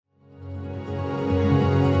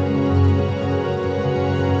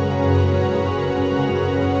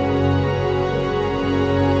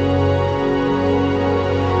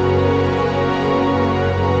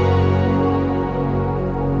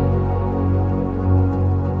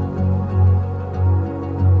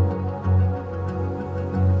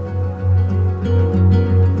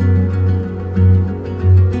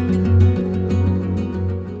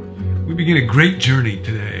great journey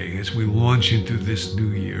today as we launch into this new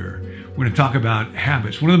year. We're going to talk about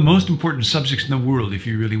habits, one of the most important subjects in the world if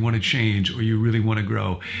you really want to change or you really want to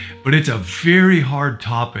grow. But it's a very hard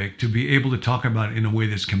topic to be able to talk about in a way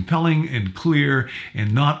that's compelling and clear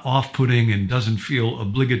and not off-putting and doesn't feel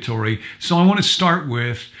obligatory. So I want to start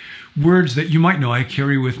with words that you might know I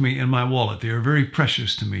carry with me in my wallet. They are very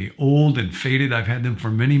precious to me, old and faded. I've had them for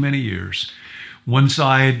many, many years. One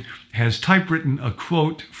side has typewritten a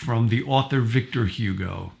quote from the author Victor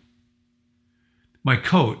Hugo. My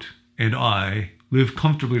coat and I live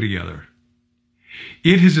comfortably together.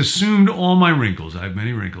 It has assumed all my wrinkles. I have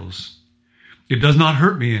many wrinkles. It does not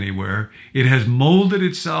hurt me anywhere. It has molded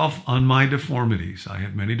itself on my deformities. I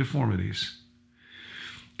have many deformities.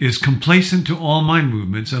 It is complacent to all my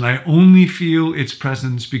movements, and I only feel its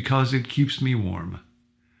presence because it keeps me warm.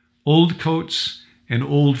 Old coats and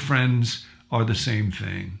old friends are the same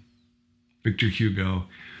thing. Victor Hugo.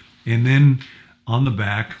 And then on the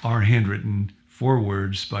back are handwritten 4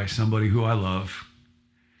 words by somebody who I love.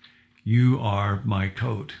 You are my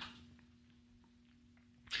coat.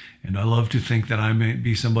 And I love to think that I may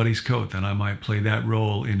be somebody's coat, that I might play that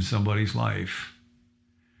role in somebody's life.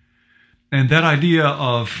 And that idea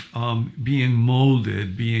of being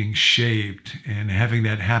molded, being shaped, and having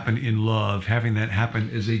that happen in love, having that happen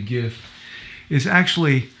as a gift, is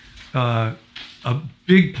actually a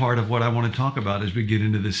big part of what I want to talk about as we get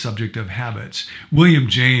into this subject of habits. William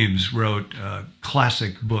James wrote a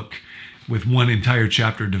classic book with one entire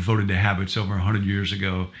chapter devoted to habits over 100 years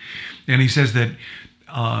ago. And he says that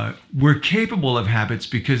we're capable of habits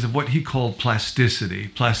because of what he called plasticity.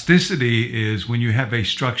 Plasticity is when you have a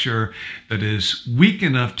structure that is weak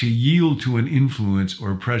enough to yield to an influence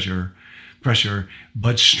or pressure,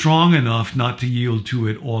 but strong enough not to yield to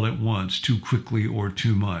it all at once, too quickly or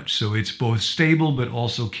too much. So it's both stable but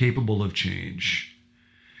also capable of change.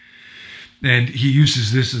 And he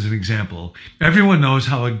uses this as an example. Everyone knows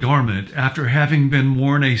how a garment, after having been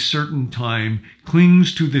worn a certain time,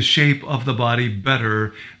 clings to the shape of the body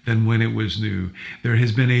better than when it was new. There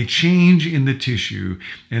has been a change in the tissue,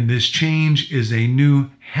 and this change is a new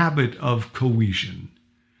habit of cohesion.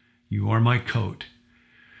 You are my coat.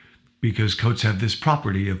 Because coats have this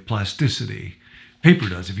property of plasticity. Paper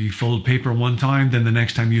does. If you fold paper one time, then the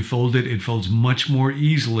next time you fold it, it folds much more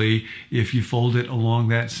easily if you fold it along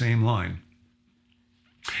that same line.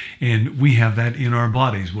 And we have that in our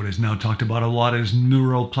bodies. What is now talked about a lot as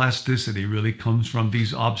neuroplasticity really comes from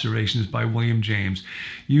these observations by William James.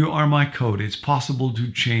 You are my coat. It's possible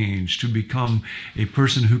to change, to become a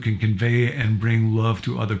person who can convey and bring love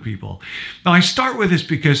to other people. Now, I start with this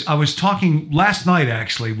because I was talking last night,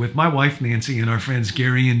 actually, with my wife, Nancy, and our friends,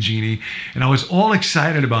 Gary and Jeannie, and I was all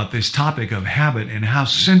excited about this topic of habit and how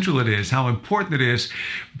central it is, how important it is.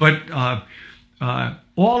 But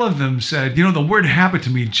all of them said, the word habit to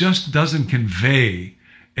me just doesn't convey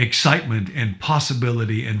excitement and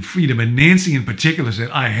possibility and freedom. And Nancy in particular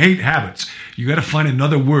said, I hate habits. You got to find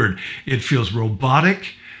another word. It feels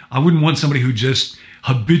robotic. I wouldn't want somebody who just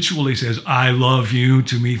habitually says, I love you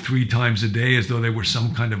to me 3 times a day as though they were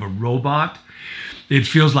some kind of a robot. It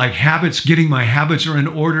feels like habits, getting my habits are in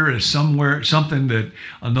order is something that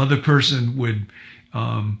another person would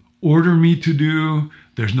order me to do.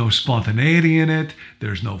 There's no spontaneity in it.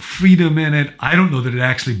 There's no freedom in it. I don't know that it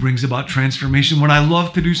actually brings about transformation. When I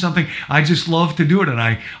love to do something, I just love to do it, and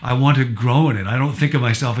I want to grow in it. I don't think of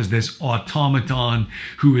myself as this automaton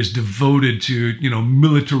who is devoted to,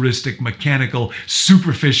 militaristic, mechanical,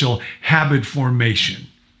 superficial habit formation.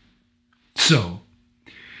 So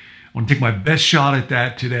I want to take my best shot at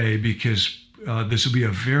that today because this will be a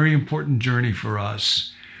very important journey for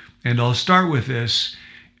us. And I'll start with this.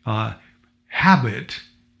 Habit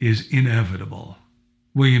is inevitable.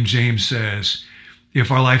 William James says,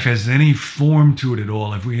 if our life has any form to it at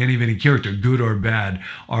all, if we have any character, good or bad,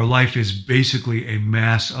 our life is basically a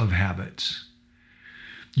mass of habits.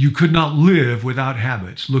 You could not live without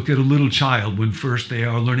habits. Look at a little child when first they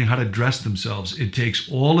are learning how to dress themselves. It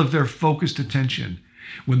takes all of their focused attention.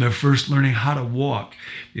 When they're first learning how to walk,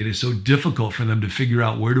 it is so difficult for them to figure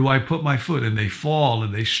out, where do I put my foot? And they fall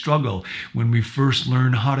and they struggle. When we first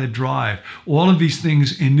learn how to drive, all of these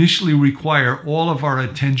things initially require all of our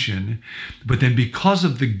attention. But then because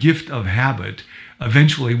of the gift of habit,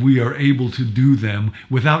 eventually we are able to do them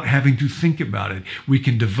without having to think about it. We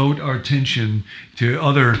can devote our attention to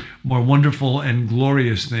other more wonderful and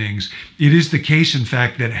glorious things. It is the case, in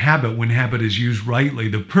fact, that habit, when habit is used rightly,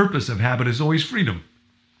 the purpose of habit is always freedom.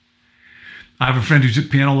 I have a friend who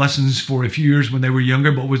took piano lessons for a few years when they were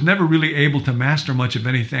younger, but was never really able to master much of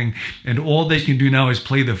anything. And all they can do now is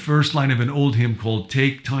play the first line of an old hymn called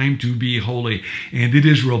Take Time to Be Holy. And it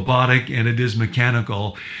is robotic and it is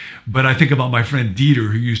mechanical. But I think about my friend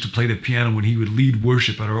Dieter, who used to play the piano when he would lead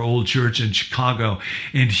worship at our old church in Chicago.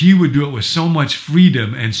 And he would do it with so much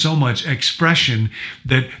freedom and so much expression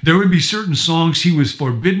that there would be certain songs he was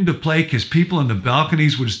forbidden to play because people in the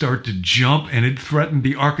balconies would start to jump and it threatened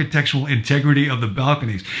the architectural integrity of the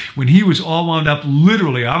balconies. When he was all wound up,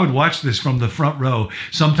 literally, I would watch this from the front row.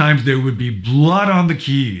 Sometimes there would be blood on the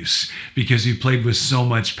keys because he played with so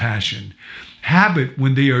much passion. Habit,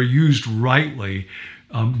 when they are used rightly,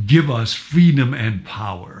 give us freedom and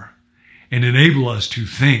power and enable us to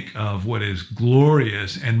think of what is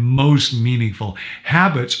glorious and most meaningful.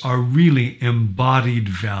 Habits are really embodied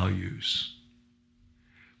values,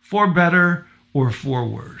 for better or for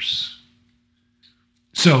worse.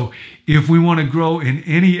 So if we want to grow in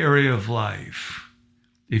any area of life,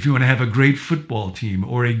 if you want to have a great football team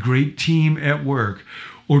or a great team at work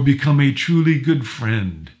or become a truly good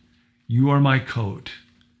friend, you are my coat.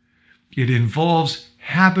 It involves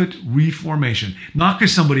habit reformation, not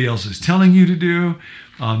because somebody else is telling you to do.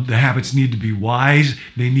 The habits need to be wise.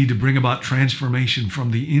 They need to bring about transformation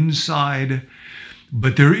from the inside.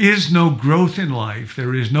 But there is no growth in life.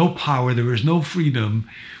 There is no power. There is no freedom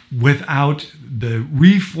without the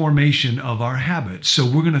reformation of our habits. So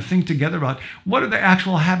we're going to think together about what are the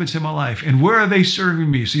actual habits in my life and where are they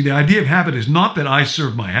serving me? See, the idea of habit is not that I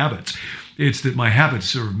serve my habits. It's that my habits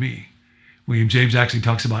serve me. William James actually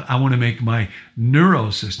talks about, I want to make my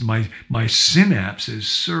neurosystem, my synapses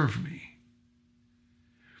serve me.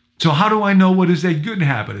 So how do I know what is a good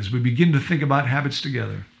habit as we begin to think about habits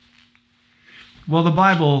together? Well, the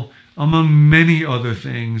Bible, among many other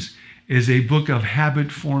things, is a book of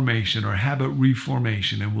habit formation or habit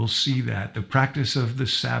reformation, and we'll see that. The practice of the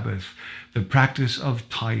Sabbath, the practice of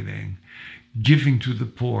tithing, giving to the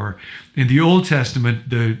poor. In the Old Testament,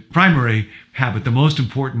 the primary habit, the most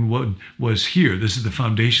important one, was here. This is the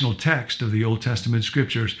foundational text of the Old Testament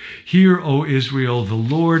scriptures. Hear, O Israel, the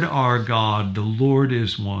Lord our God, the Lord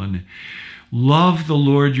is one. Love the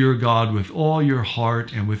Lord your God with all your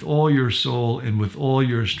heart and with all your soul and with all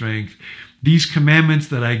your strength. These commandments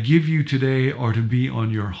that I give you today are to be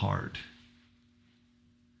on your heart.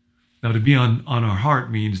 Now, to be on our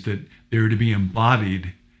heart means that they're to be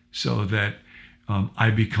embodied so that I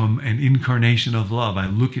become an incarnation of love. I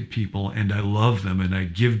look at people and I love them and I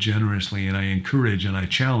give generously and I encourage and I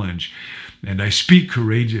challenge and I speak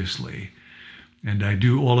courageously. And I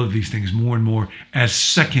do all of these things more and more as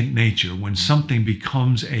second nature. When something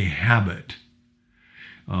becomes a habit,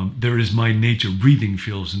 there is my nature. Breathing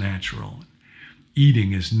feels natural.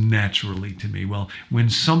 Eating is naturally to me. Well, when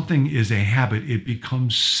something is a habit, it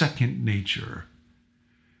becomes second nature.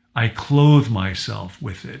 I clothe myself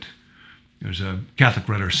with it. There's a Catholic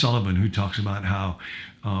writer, Sullivan, who talks about how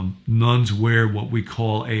nuns wear what we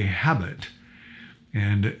call a habit.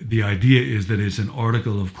 And the idea is that it's an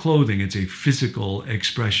article of clothing. It's a physical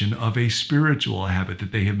expression of a spiritual habit,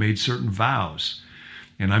 that they have made certain vows.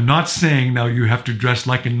 And I'm not saying now you have to dress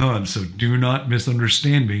like a nun, so do not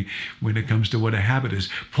misunderstand me when it comes to what a habit is.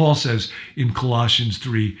 Paul says in Colossians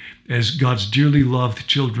 3, as God's dearly loved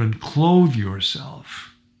children, clothe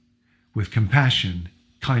yourself with compassion,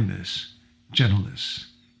 kindness, gentleness,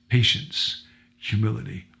 patience,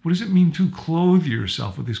 humility. What does it mean to clothe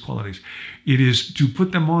yourself with these qualities? It is to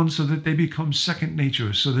put them on so that they become second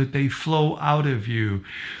nature, so that they flow out of you,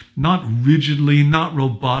 not rigidly, not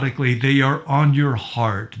robotically. They are on your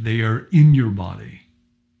heart. They are in your body.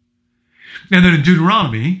 And then in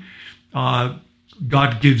Deuteronomy,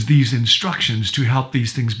 God gives these instructions to help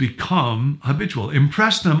these things become habitual.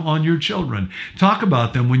 Impress them on your children. Talk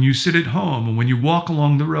about them when you sit at home and when you walk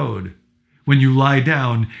along the road, when you lie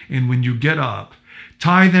down and when you get up.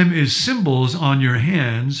 Tie them as symbols on your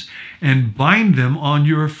hands and bind them on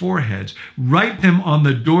your foreheads. Write them on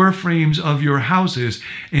the door frames of your houses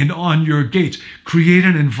and on your gates. Create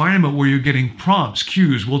an environment where you're getting prompts,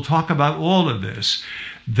 cues. We'll talk about all of this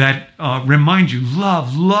that remind you,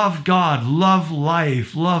 love God, love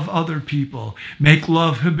life, love other people. Make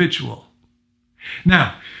love habitual.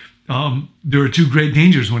 Now, there are two great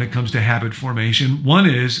dangers when it comes to habit formation. One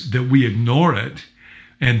is that we ignore it,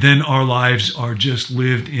 and then our lives are just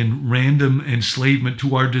lived in random enslavement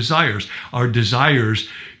to our desires. Our desires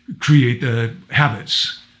create the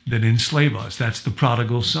habits that enslave us. That's the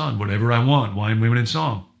prodigal son, whatever I want, wine, women, and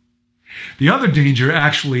song. The other danger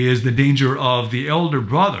actually is the danger of the elder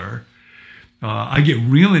brother I get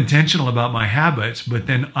real intentional about my habits, but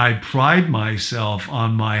then I pride myself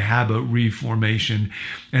on my habit reformation.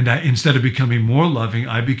 And instead of becoming more loving,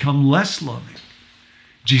 I become less loving.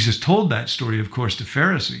 Jesus told that story, of course, to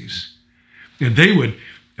Pharisees. And they would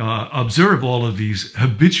observe all of these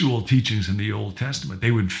habitual teachings in the Old Testament.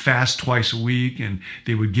 They would fast twice a week and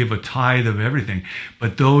they would give a tithe of everything.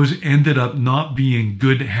 But those ended up not being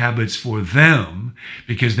good habits for them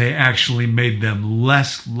because they actually made them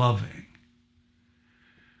less loving.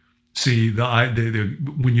 See,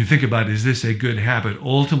 when you think about, is this a good habit?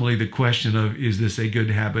 Ultimately, the question of, is this a good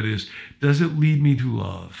habit is, does it lead me to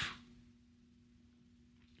love?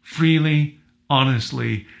 Freely,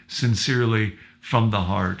 honestly, sincerely, from the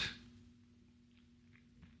heart.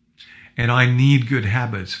 And I need good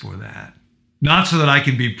habits for that. Not so that I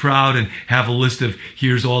can be proud and have a list of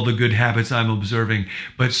here's all the good habits I'm observing,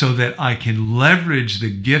 but so that I can leverage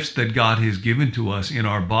the gifts that God has given to us in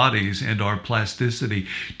our bodies and our plasticity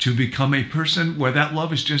to become a person where that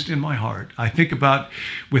love is just in my heart. I think about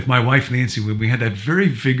with my wife, Nancy, when we had that very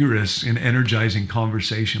vigorous and energizing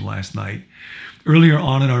conversation last night. Earlier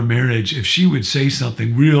on in our marriage, if she would say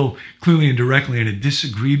something real clearly and directly and it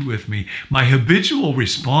disagreed with me, my habitual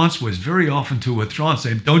response was very often to withdraw and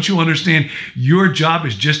say, don't you understand? Your job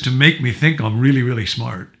is just to make me think I'm really, really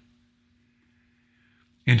smart.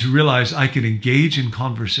 And to realize I can engage in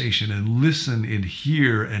conversation and listen and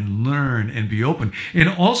hear and learn and be open and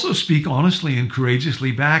also speak honestly and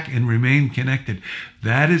courageously back and remain connected.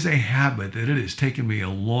 That is a habit that it has taken me a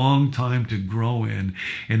long time to grow in,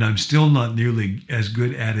 and I'm still not nearly as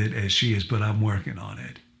good at it as she is, but I'm working on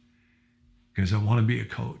it because I want to be a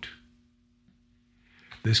coat.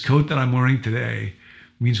 This coat that I'm wearing today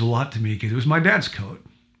means a lot to me because it was my dad's coat,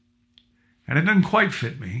 and it doesn't quite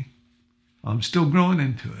fit me. I'm still growing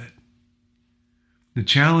into it. The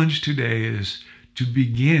challenge today is to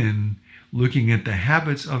begin looking at the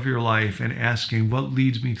habits of your life and asking, what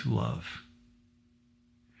leads me to love?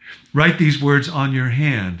 Write these words on your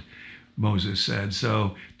hand, Moses said.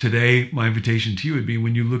 So today, my invitation to you would be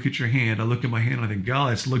when you look at your hand, I look at my hand and I think,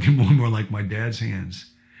 God, it's looking more and more like my dad's hands.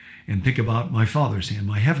 And think about my Father's hand,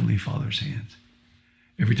 my Heavenly Father's hands.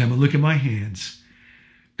 Every time I look at my hands,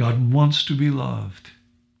 God wants to be loved.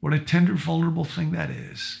 What a tender, vulnerable thing that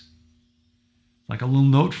is. Like a little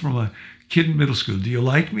note from a kid in middle school. Do you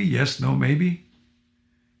like me? Yes, no, maybe.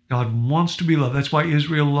 God wants to be loved. That's why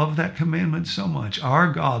Israel loved that commandment so much.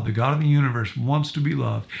 Our God, the God of the universe, wants to be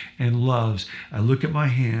loved and loves. I look at my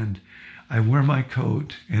hand, I wear my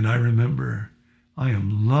coat, and I remember I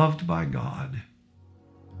am loved by God.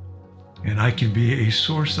 And I can be a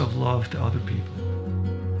source of love to other people.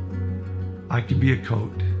 I can be a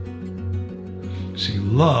coat. See,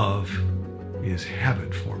 love is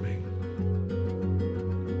habit forming.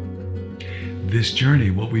 This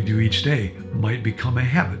journey, what we do each day, might become a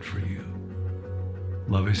habit for you.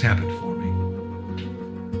 Love is habit forming.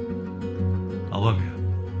 I love you.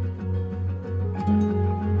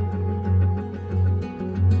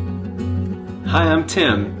 Hi, I'm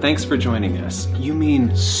Tim. Thanks for joining us. You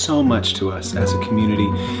mean so much to us as a community,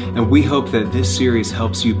 and we hope that this series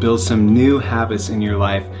helps you build some new habits in your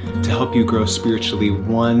life to help you grow spiritually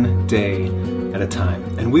one day at a time.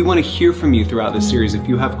 And we want to hear from you throughout this series. If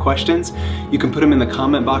you have questions, you can put them in the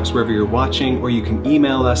comment box wherever you're watching, or you can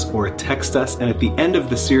email us or text us. And at the end of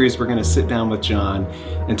the series, we're going to sit down with John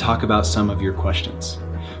and talk about some of your questions.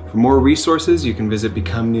 For more resources, you can visit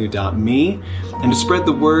becomenew.me. And to spread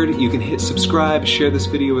the word, you can hit subscribe, share this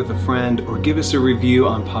video with a friend, or give us a review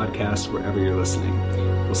on podcasts wherever you're listening.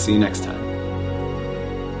 We'll see you next time.